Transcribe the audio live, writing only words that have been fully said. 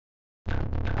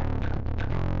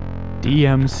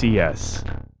DMCS.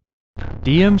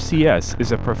 DMCS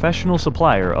is a professional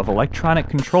supplier of electronic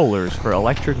controllers for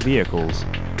electric vehicles.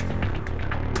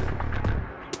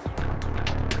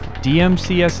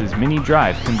 DMCS's mini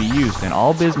drive can be used in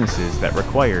all businesses that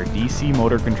require DC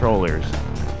motor controllers.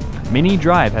 Mini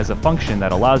drive has a function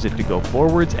that allows it to go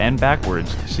forwards and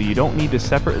backwards, so you don't need to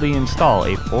separately install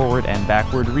a forward and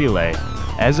backward relay.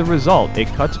 As a result, it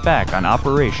cuts back on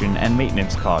operation and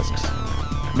maintenance costs.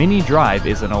 Mini drive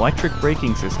is an electric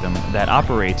braking system that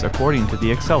operates according to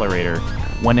the accelerator.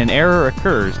 When an error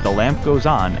occurs, the lamp goes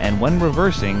on, and when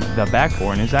reversing, the back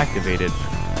horn is activated.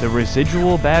 The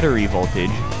residual battery voltage,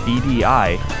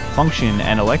 BDI, function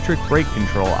and electric brake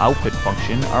control output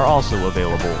function are also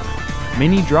available.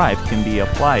 Mini drive can be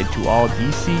applied to all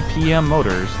DC-PM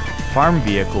motors, farm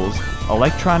vehicles,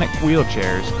 electronic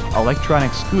wheelchairs,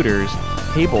 electronic scooters,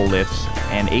 cable lifts,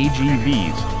 and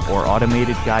AGVs, or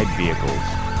automated guide vehicles.